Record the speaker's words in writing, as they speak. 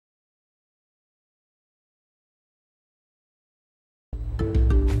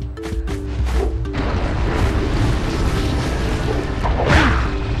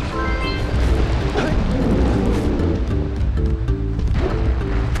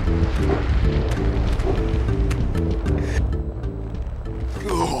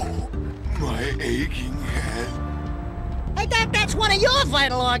one of your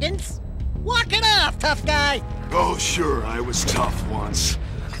vital organs. Walk it off, tough guy. Oh, sure, I was tough once.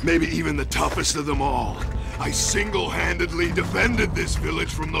 Maybe even the toughest of them all. I single-handedly defended this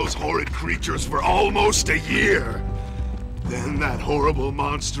village from those horrid creatures for almost a year. Then that horrible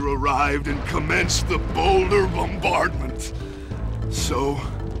monster arrived and commenced the boulder bombardment. So,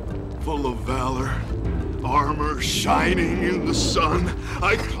 full of valor, armor shining in the sun,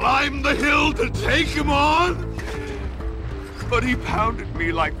 I climbed the hill to take him on. But he pounded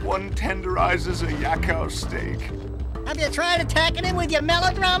me like one tenderizes a yakao steak. Have you tried attacking him with your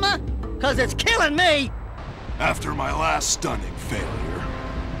melodrama? 'Cause it's killing me. After my last stunning failure,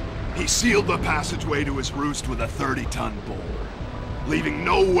 he sealed the passageway to his roost with a 30-ton boulder, leaving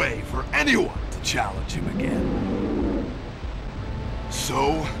no way for anyone to challenge him again.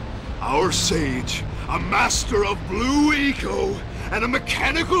 So, our sage, a master of blue eco, and a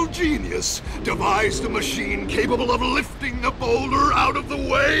mechanical genius, devised a machine capable of lifting the boulder out of the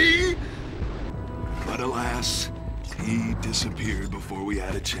way. But alas, he disappeared before we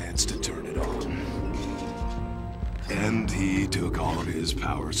had a chance to turn it on. And he took all of his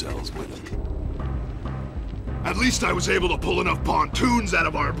power cells with him. At least I was able to pull enough pontoons out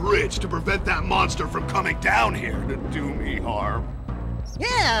of our bridge to prevent that monster from coming down here to do me harm.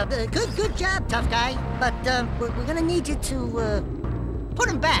 Yeah, good job, tough guy. But we're gonna need you to put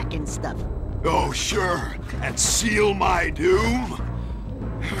him back and stuff. Oh, sure, and seal my doom?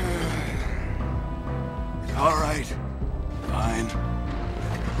 All right, fine.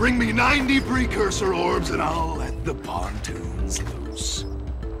 Bring me 90 precursor orbs and I'll let the pontoons loose.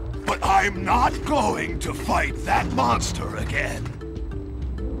 But I'm not going to fight that monster again.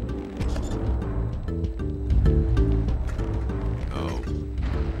 Oh,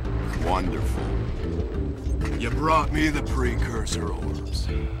 wonderful. You brought me the precursor orbs.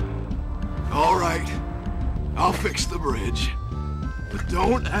 All right, I'll fix the bridge. But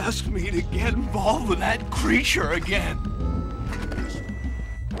don't ask me to get involved with that creature again.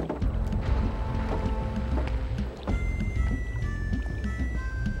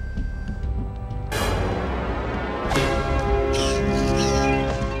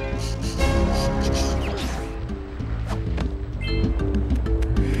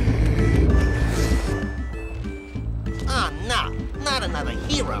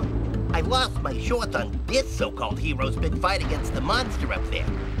 Short on this so-called hero's big fight against the monster up there.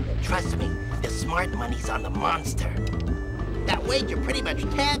 Trust me, the smart money's on the monster. That wager pretty much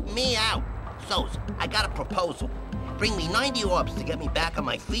tapped me out. So, I got a proposal. Bring me 90 orbs to get me back on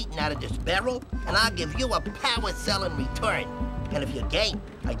my feet and out of this barrel, and I'll give you a power cell in return. And if you're game,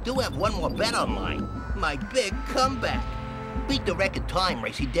 I do have one more bet on mine. My big comeback. Beat the record time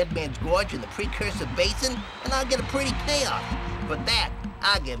racing Dead Man's Gorge in the Precursor Basin, and I'll get a pretty payoff. For that,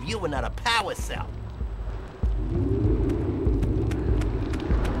 I'll give you another power cell.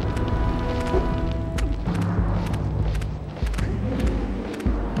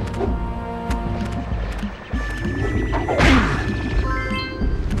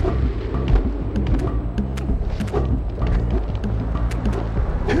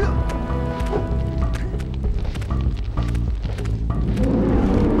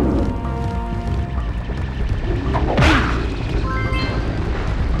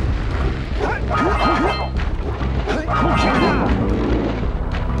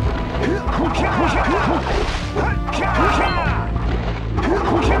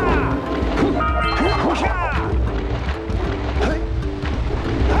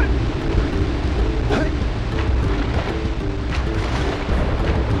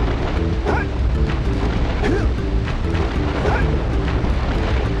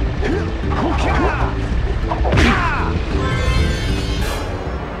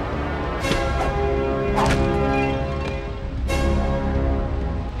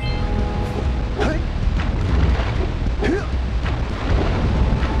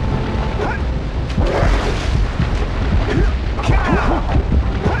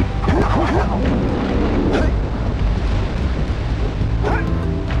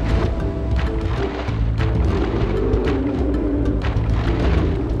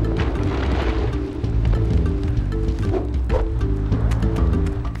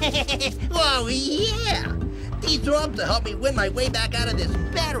 Oh, yeah! These orbs will help me win my way back out of this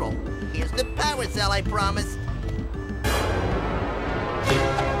barrel. Here's the power cell I promised.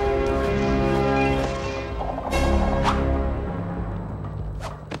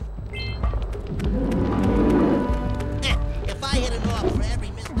 If I hit an orb for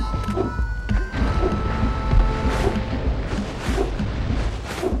every missed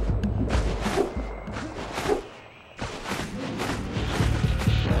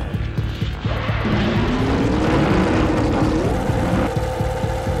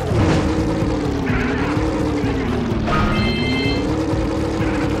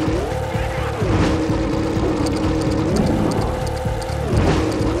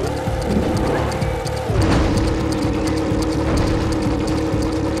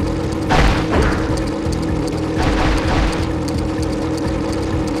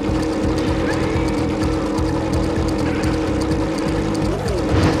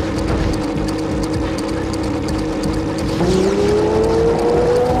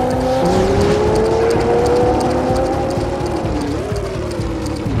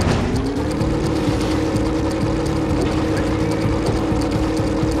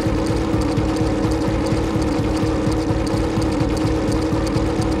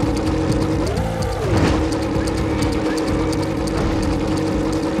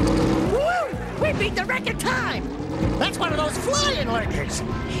one of those flying lurkers.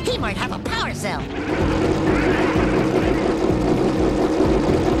 He might have a power cell.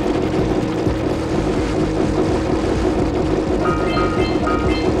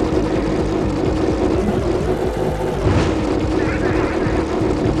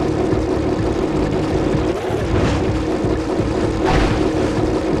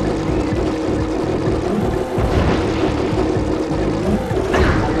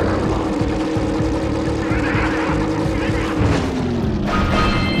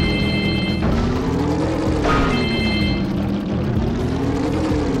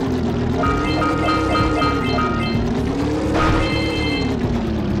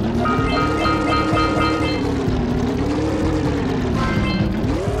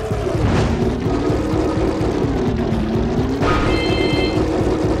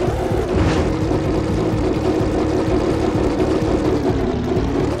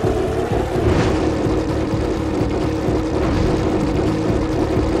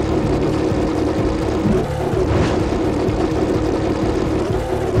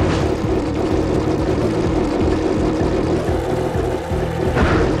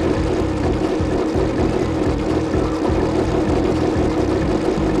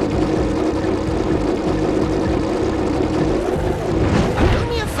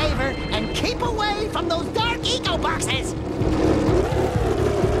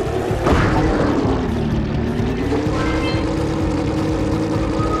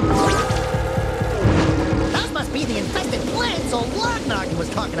 Was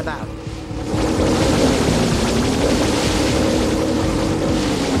talking about.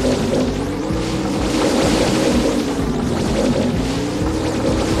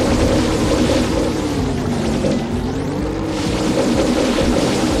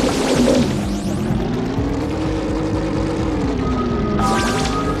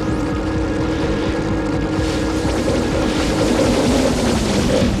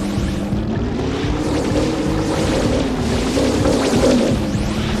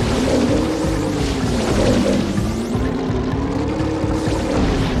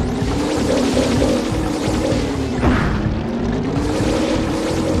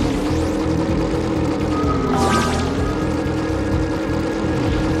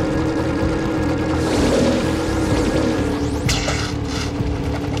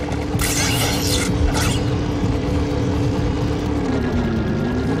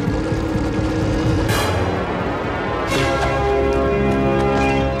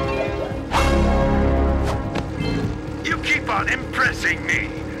 Impressing me.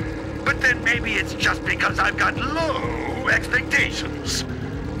 But then maybe it's just because I've got low expectations.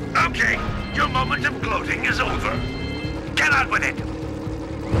 Okay, your moment of gloating is over. Get on with it.